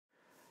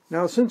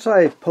Now, since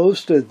I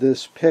posted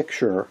this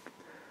picture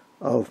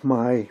of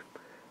my,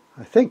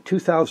 I think,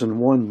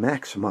 2001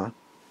 Maxima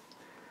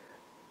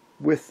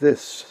with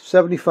this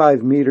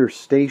 75-meter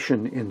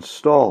station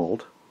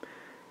installed,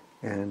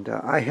 and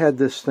I had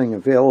this thing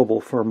available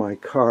for my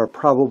car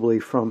probably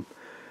from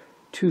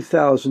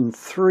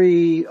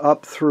 2003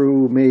 up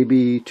through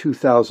maybe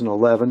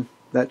 2011,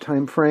 that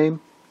time frame.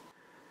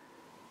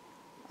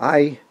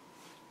 I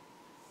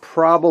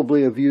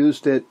probably have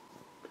used it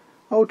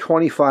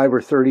 25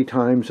 or 30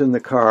 times in the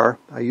car.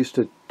 I used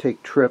to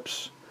take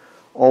trips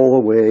all the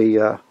way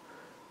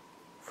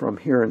from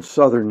here in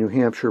southern New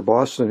Hampshire,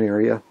 Boston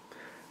area,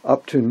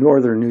 up to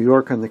northern New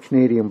York on the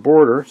Canadian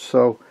border.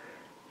 So,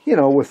 you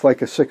know, with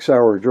like a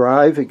 6-hour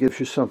drive, it gives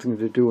you something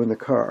to do in the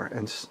car.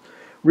 And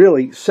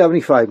really,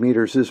 75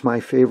 meters is my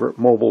favorite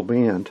mobile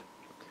band.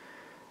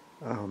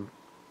 A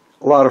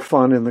lot of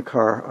fun in the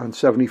car on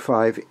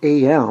 75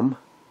 AM.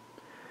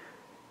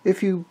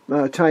 If you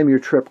time your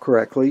trip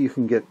correctly, you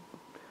can get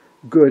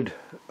good,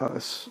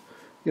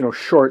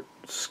 short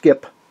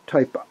skip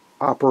type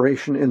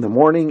operation in the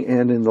morning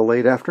and in the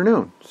late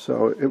afternoon.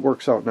 So it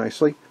works out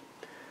nicely.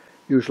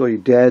 Usually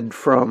dead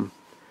from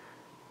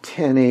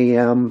 10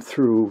 a.m.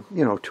 through,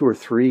 2 or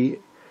 3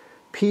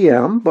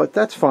 p.m., but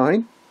that's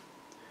fine.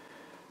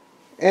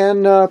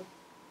 And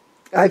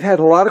I've had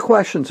a lot of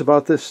questions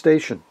about this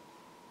station.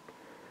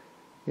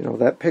 You know,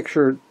 that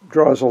picture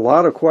draws a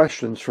lot of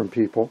questions from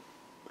people.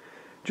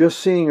 Just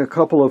seeing a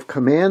couple of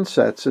command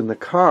sets in the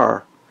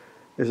car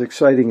is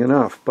exciting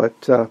enough,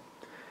 but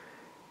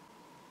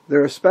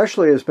there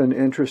especially has been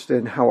interest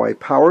in how I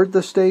powered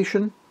the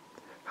station,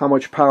 how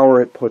much power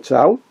it puts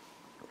out,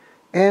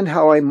 and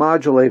how I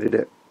modulated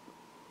it.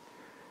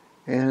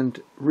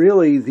 And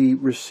really, the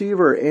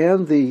receiver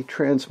and the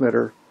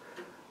transmitter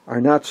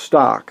are not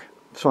stock,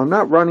 so I'm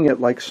not running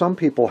it like some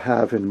people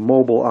have in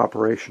mobile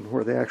operation,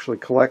 where they actually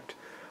collect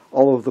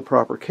all of the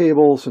proper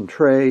cables and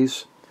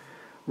trays,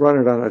 run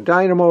it on a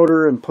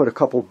dynamotor, and put a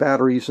couple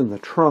batteries in the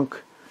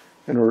trunk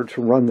in order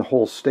to run the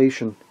whole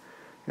station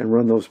and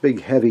run those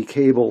big heavy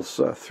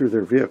cables through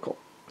their vehicle.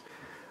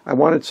 I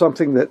wanted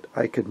something that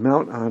I could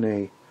mount on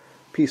a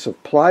piece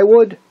of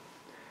plywood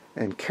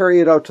and carry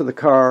it out to the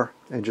car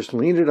and just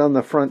lean it on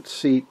the front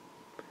seat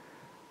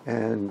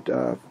and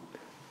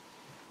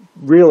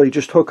really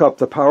just hook up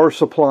the power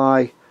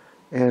supply,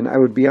 and I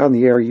would be on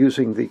the air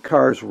using the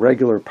car's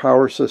regular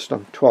power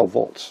system, 12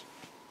 volts.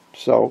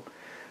 So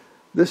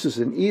this is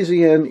an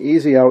easy in,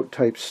 easy out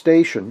type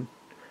station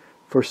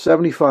for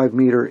 75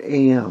 meter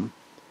AM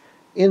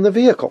in the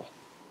vehicle.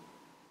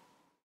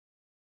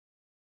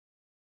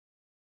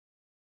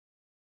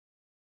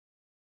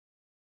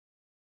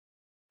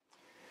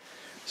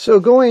 So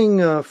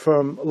going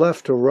from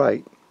left to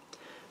right,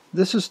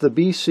 this is the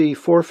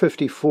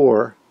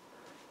BC454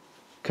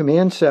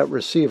 command set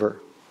receiver,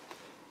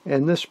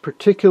 and this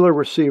particular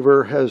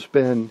receiver has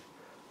been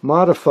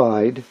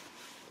modified.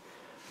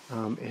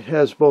 It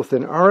has both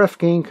an RF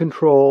gain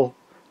control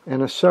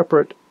and a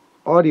separate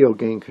audio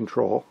gain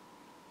control.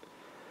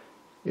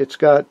 It's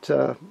got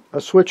a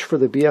switch for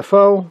the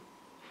BFO,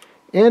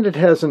 and it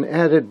has an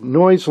added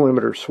noise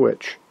limiter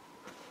switch.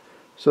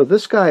 So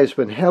this guy has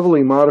been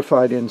heavily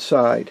modified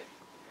inside,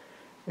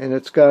 and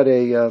it's got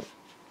a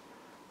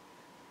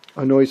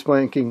noise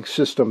blanking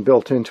system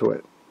built into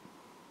it.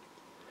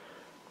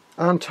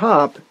 On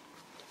top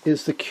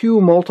is the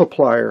Q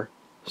multiplier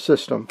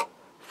system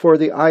for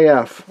the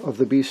IF of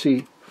the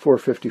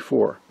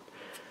BC454.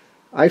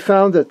 I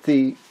found that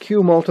the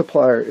Q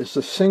multiplier is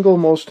the single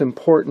most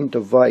important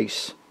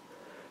device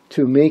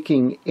to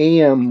making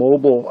AM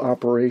mobile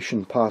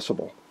operation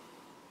possible.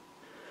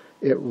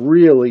 It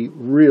really,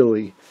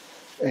 really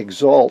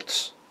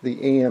exalts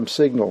the AM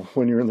signal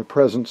when you're in the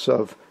presence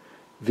of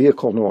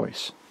vehicle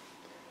noise.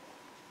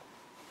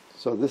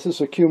 So this is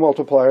a Q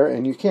multiplier,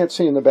 and you can't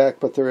see in the back,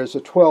 but there is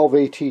a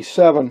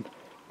 12AT7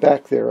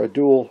 back there, a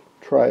dual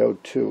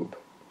triode tube,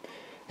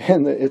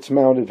 and it's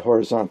mounted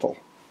horizontal.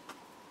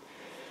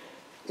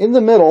 In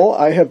the middle,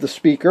 I have the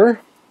speaker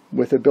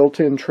with a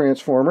built-in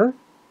transformer,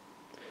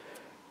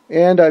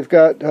 and I've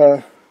got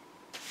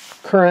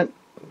current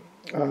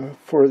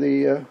for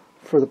the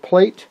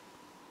plate.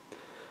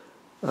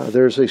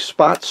 There's a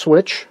spot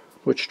switch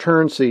which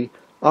turns the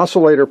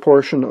oscillator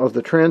portion of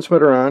the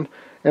transmitter on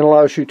and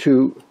allows you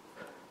to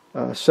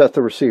set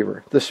the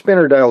receiver. The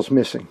spinner dial's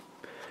missing.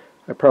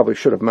 I probably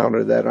should have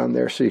mounted that on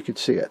there so you could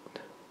see it.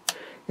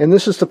 And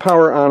this is the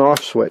power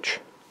on-off switch,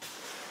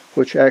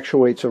 which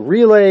actuates a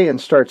relay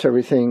and starts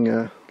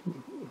everything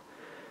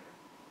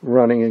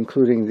running,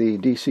 including the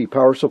DC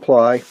power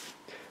supply,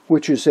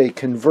 which is a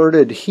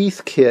converted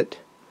Heathkit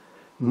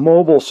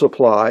mobile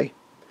supply.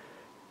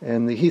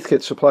 And the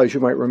Heathkit supplies, you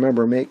might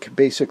remember, make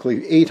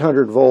basically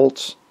 800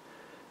 volts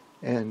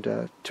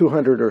and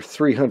 200 or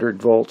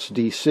 300 volts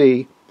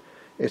DC.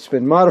 It's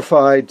been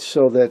modified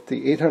so that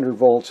the 800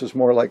 volts is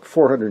more like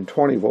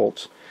 420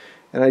 volts.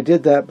 And I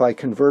did that by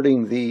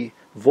converting the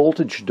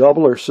voltage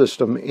doubler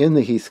system in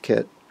the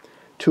Heathkit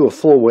to a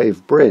full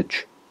wave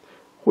bridge,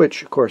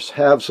 which of course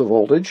halves the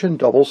voltage and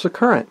doubles the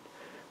current,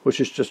 which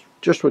is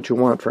just what you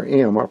want for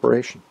AM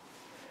operation.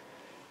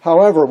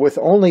 However, with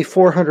only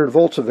 400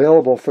 volts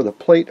available for the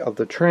plate of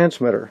the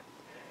transmitter,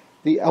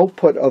 the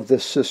output of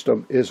this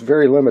system is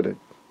very limited.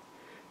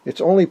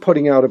 It's only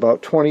putting out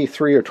about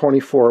 23 or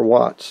 24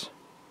 watts.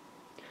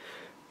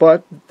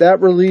 But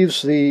that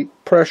relieves the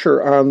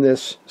pressure on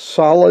this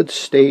solid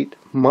state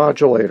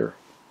modulator.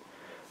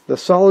 The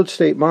solid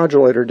state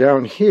modulator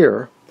down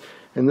here,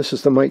 and this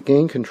is the mic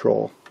gain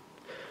control,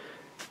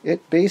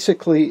 it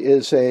basically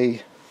is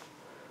a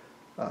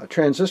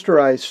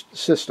transistorized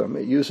system.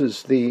 It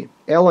uses the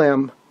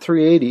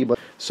LM380,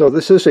 so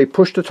this is a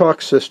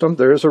push-to-talk system.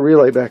 There is a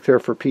relay back there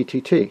for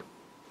PTT.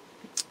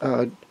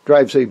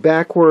 Drives a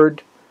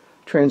backward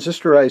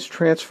transistorized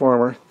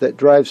transformer that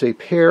drives a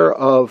pair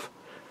of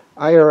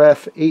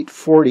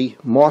ARC5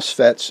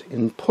 MOSFETs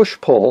in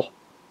push-pull,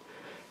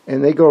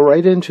 and they go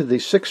right into the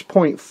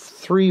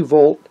 6.3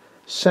 volt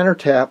center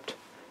tapped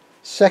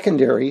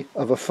secondary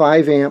of a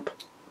 5 amp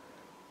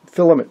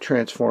filament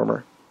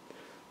transformer.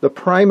 The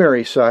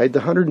primary side, the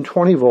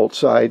 120 volt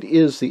side,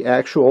 is the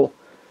actual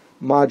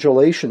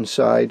modulation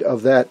side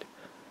of that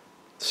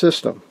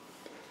system.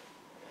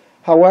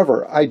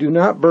 However, I do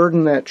not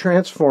burden that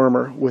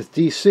transformer with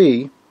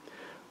DC.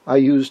 I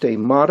used a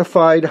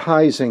modified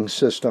Heising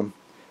system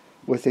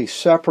with a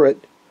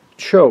separate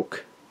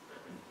choke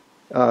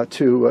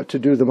to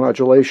do the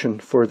modulation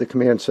for the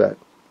command set.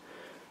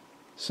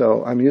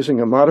 So I'm using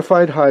a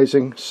modified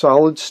Heising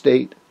solid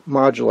state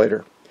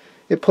modulator.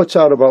 It puts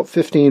out about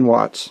 15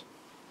 watts,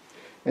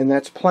 and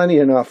that's plenty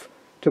enough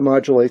to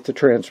modulate the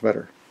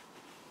transmitter.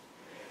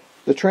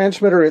 The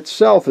transmitter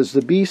itself is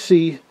the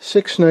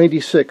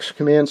BC696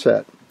 command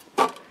set.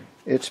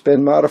 It's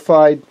been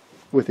modified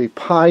with a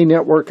Pi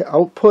network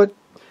output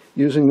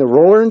using the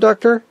roller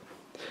inductor,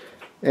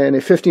 and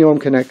a 50 ohm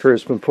connector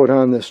has been put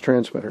on this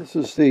transmitter. This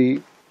is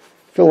the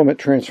filament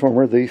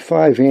transformer, the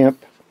 5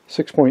 amp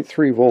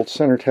 6.3 volt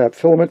center tap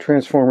filament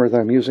transformer that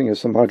I'm using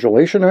as the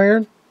modulation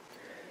iron.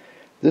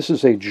 This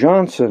is a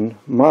Johnson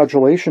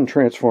modulation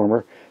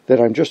transformer that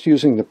I'm just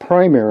using the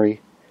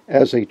primary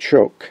as a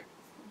choke.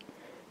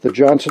 The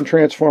Johnson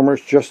transformer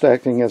is just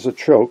acting as a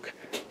choke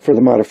for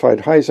the modified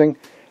Heising,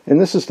 and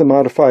this is the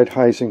modified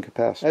Heising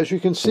capacitor. As you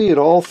can see, it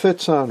all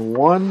fits on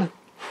one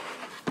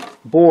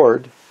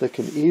board that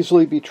can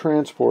easily be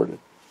transported.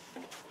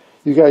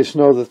 You guys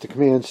know that the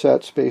command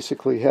sets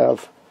basically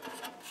have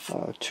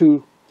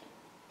two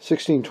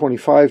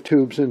 1625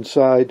 tubes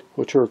inside,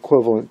 which are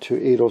equivalent to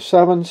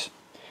 807s,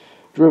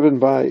 driven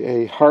by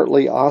a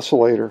Hartley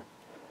oscillator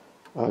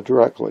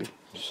directly.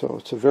 So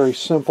it's a very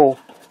simple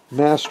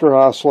master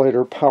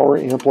oscillator power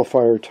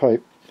amplifier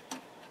type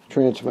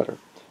transmitter.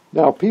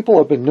 Now, people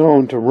have been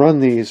known to run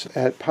these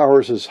at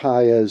powers as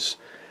high as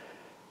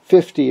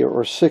 50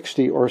 or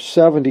 60 or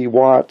 70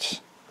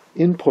 watts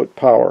input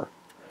power,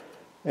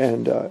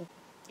 and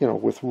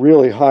with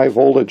really high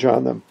voltage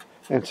on them,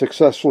 and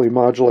successfully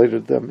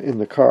modulated them in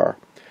the car.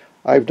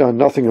 I've done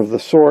nothing of the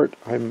sort.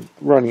 I'm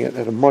running it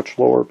at a much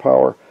lower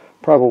power,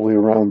 probably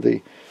around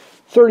the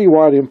 30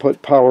 watt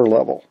input power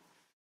level.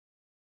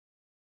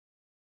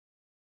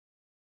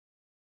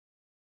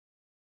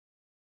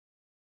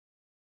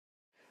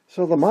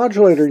 So the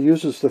modulator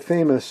uses the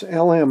famous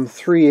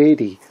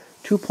LM380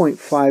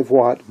 2.5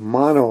 watt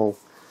mono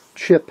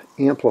chip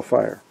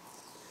amplifier.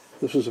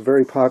 This was a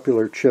very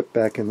popular chip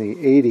back in the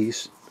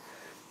 80s,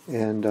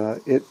 and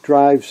it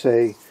drives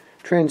a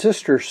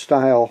transistor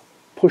style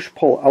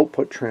push-pull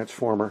output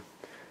transformer,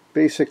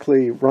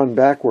 basically run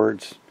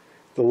backwards.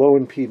 The low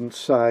impedance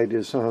side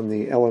is on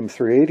the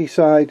LM380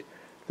 side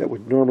that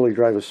would normally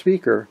drive a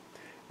speaker,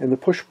 and the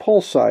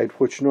push-pull side,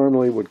 which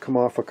normally would come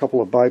off a couple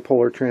of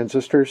bipolar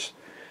transistors,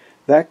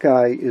 that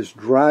guy is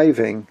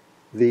driving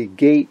the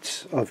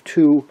gates of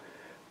two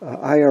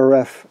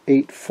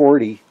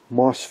ARC5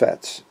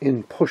 MOSFETs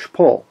in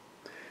push-pull.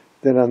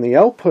 Then on the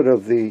output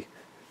of the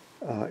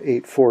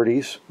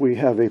 840s, we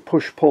have a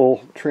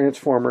push-pull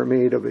transformer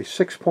made of a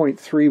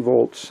 6.3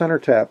 volt center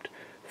tapped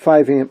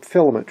 5 amp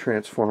filament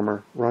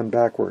transformer run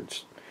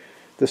backwards.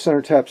 The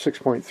center tap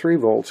 6.3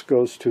 volts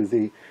goes to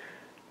the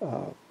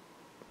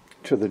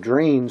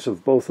drains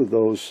of both of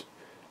those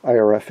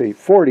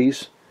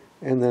ARC840s,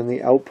 and then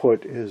the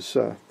output is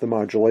the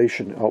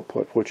modulation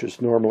output, which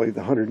is normally the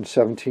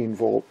 117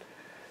 volt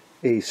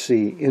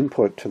AC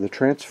input to the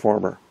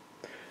transformer.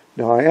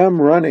 Now I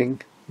am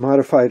running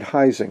modified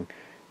Heising,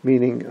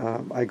 meaning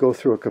I go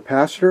through a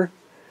capacitor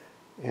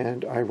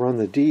and I run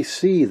the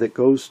DC that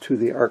goes to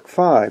the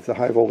ARC5, the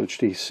high voltage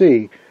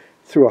DC,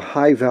 through a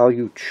high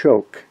value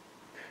choke.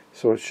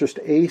 So it's just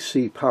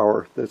AC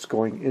power that's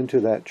going into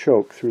that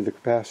choke through the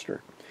capacitor.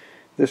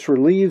 This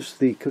relieves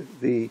the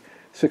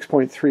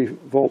 6.3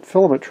 volt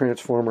filament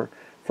transformer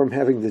from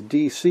having the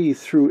DC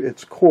through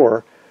its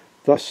core,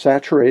 thus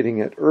saturating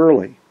it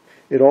early.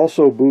 It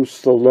also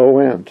boosts the low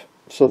end.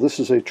 So this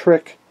is a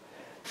trick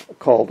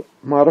called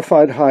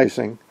Modified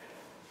Heising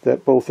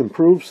that both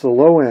improves the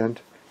low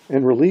end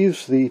and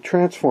relieves the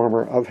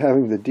transformer of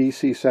having the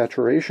DC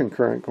saturation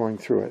current going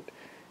through it.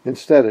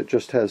 Instead, it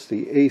just has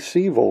the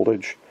AC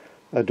voltage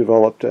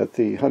developed at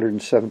the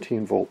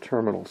 117 volt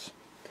terminals.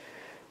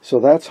 So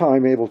that's how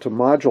I'm able to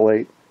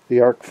modulate the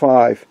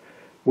ARC5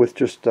 with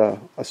just a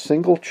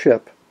single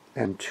chip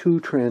and 2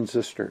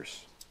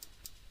 transistors.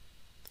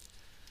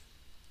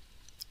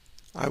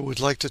 I would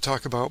like to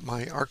talk about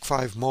my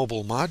ARC5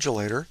 mobile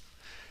modulator.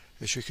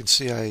 As you can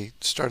see, I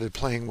started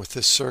playing with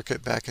this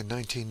circuit back in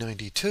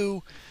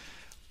 1992,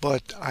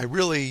 but I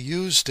really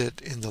used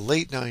it in the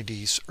late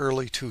 90s,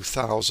 early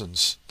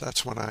 2000s.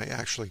 That's when I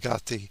actually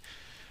got the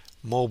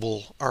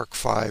mobile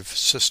ARC5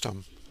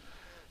 system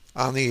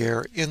on the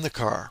air in the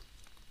car.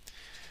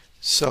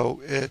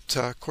 So it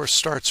of course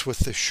starts with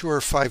the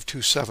Shure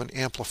 527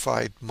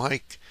 amplified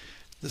mic.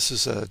 This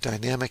is a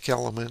dynamic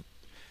element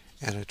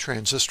and a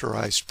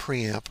transistorized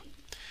preamp.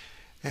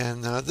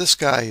 And this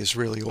guy is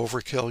really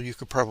overkill. You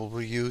could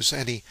probably use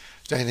any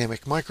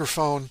dynamic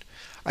microphone.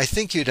 I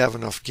think you'd have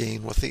enough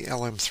gain with the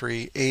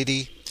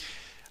LM380.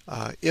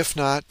 If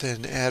not,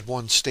 then add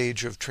 1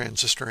 stage of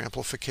transistor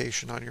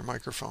amplification on your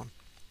microphone.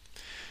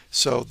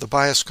 So the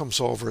bias comes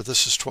over,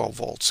 this is 12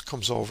 volts,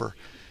 comes over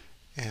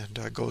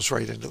and goes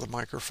right into the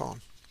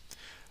microphone.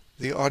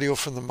 The audio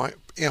from the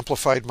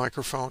amplified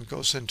microphone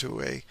goes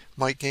into a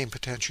mic gain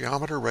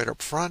potentiometer right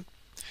up front.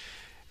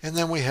 And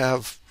then we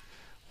have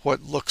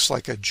what looks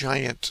like a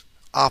giant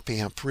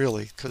op-amp,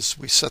 really, because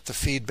we set the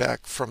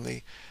feedback from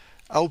the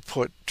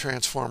output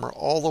transformer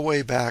all the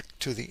way back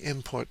to the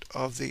input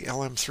of the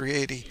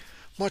LM380,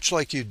 much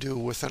like you do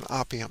with an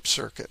op-amp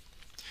circuit.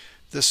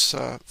 This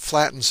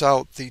flattens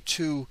out the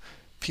 2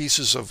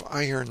 pieces of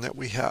iron that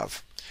we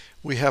have.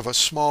 We have a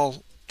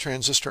small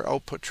transistor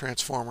output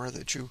transformer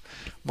that you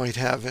might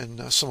have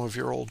in some of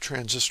your old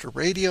transistor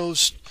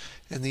radios,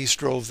 and these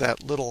drove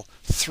that little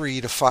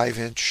 3 to 5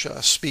 inch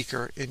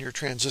speaker in your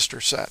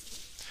transistor set.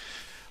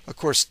 Of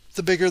course,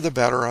 the bigger the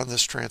better on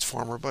this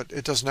transformer, but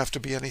it doesn't have to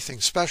be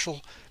anything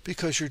special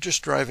because you're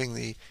just driving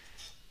the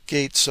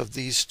gates of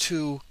these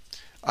 2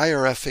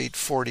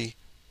 IRF840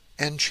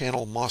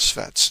 N-channel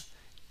MOSFETs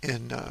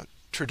in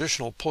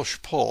traditional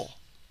push-pull.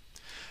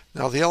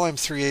 Now the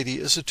LM380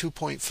 is a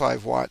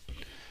 2.5 watt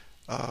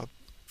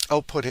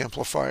output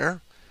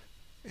amplifier,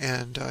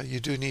 and you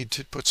do need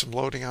to put some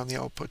loading on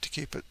the output to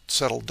keep it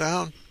settled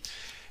down,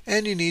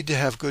 and you need to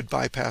have good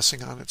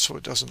bypassing on it so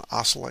it doesn't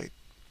oscillate.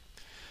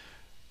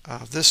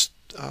 This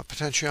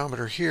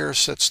potentiometer here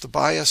sets the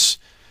bias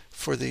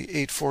for the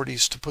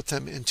 840s to put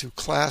them into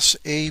class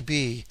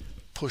AB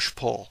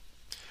push-pull.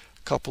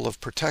 A couple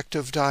of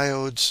protective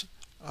diodes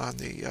on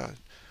the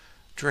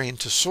drain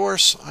to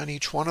source on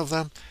each one of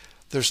them.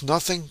 There's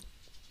nothing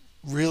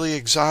really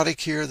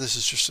exotic here. This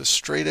is just a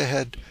straight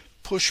ahead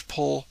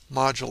push-pull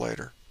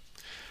modulator.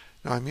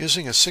 Now I'm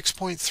using a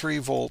 6.3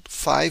 volt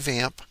 5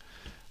 amp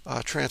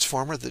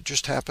transformer that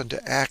just happened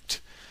to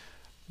act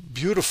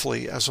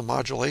beautifully as a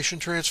modulation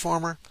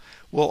transformer.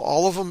 Will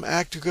all of them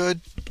act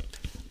good?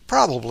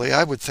 Probably.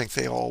 I would think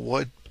they all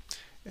would.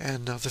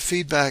 And the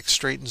feedback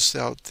straightens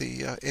out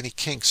the any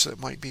kinks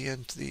that might be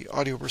in the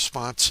audio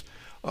response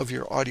of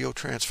your audio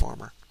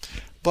transformer.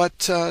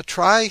 But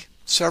try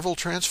several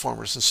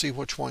transformers and see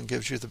which one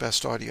gives you the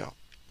best audio.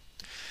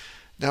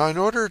 Now, in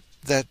order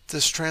that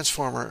this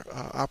transformer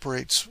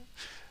operates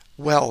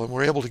well and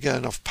we're able to get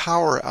enough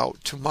power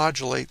out to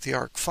modulate the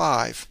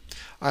ARC5,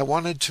 I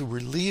wanted to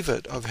relieve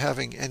it of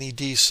having any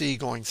DC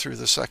going through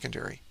the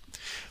secondary.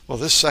 Well,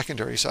 this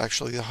secondary is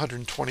actually the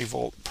 120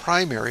 volt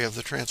primary of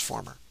the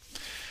transformer.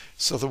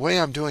 So the way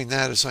I'm doing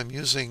that is I'm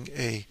using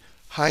a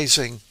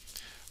Heising,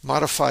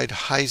 Modified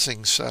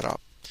Heising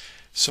setup.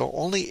 So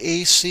only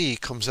AC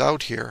comes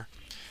out here,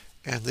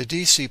 and the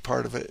DC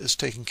part of it is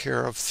taken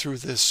care of through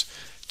this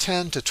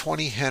 10 to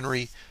 20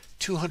 Henry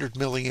 200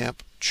 milliamp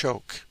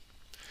choke.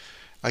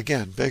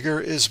 Again, bigger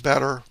is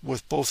better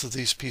with both of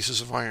these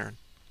pieces of iron.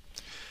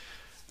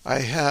 I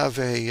have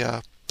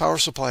a power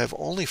supply of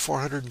only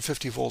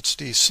 450 volts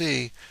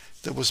DC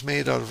that was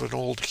made out of an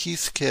old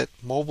Heathkit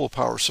mobile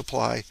power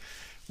supply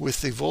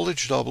with the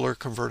voltage doubler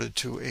converted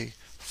to a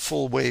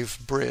full wave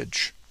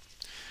bridge.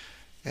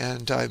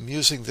 And I'm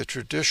using the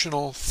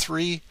traditional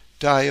 3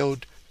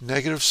 diode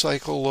negative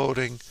cycle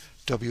loading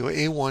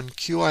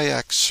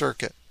WA1QIX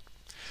circuit.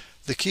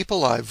 The keep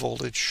alive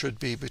voltage should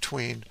be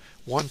between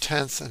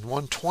 1/10 and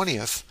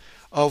 1/20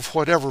 of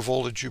whatever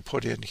voltage you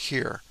put in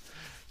here.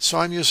 So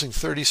I'm using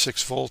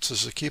 36 volts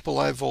as the keep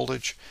alive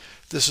voltage.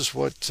 This is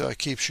what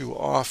keeps you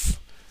off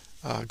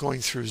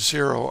going through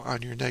 0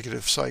 on your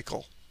negative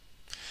cycle.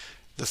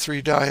 The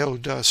 3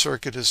 diode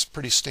circuit is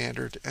pretty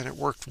standard, and it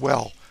worked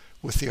well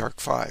with the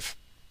ARC5.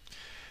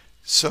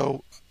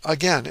 So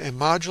again, a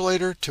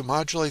modulator to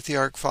modulate the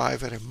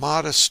ARC5 at a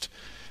modest,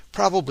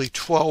 probably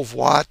 12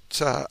 watt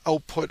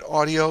output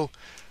audio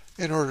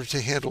in order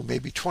to handle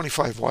maybe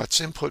 25 watts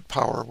input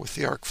power with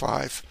the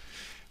ARC5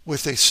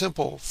 with a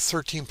simple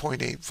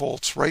 13.8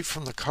 volts right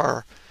from the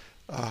car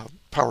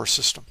power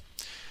system.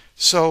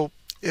 So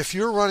if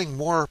you're running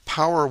more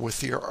power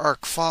with your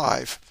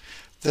ARC5,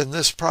 then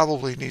this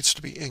probably needs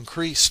to be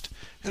increased.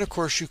 And of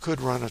course you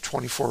could run a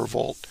 24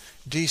 volt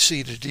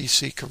DC to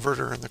DC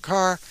converter in the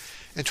car,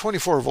 and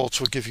 24 volts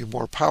will give you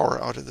more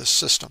power out of this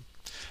system.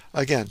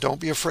 again, don't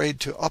be afraid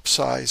to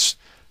upsize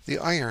the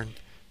iron,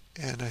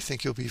 and I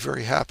think you'll be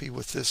very happy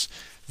with this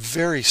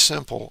very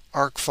simple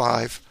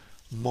ARC5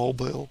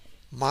 mobile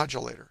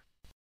modulator.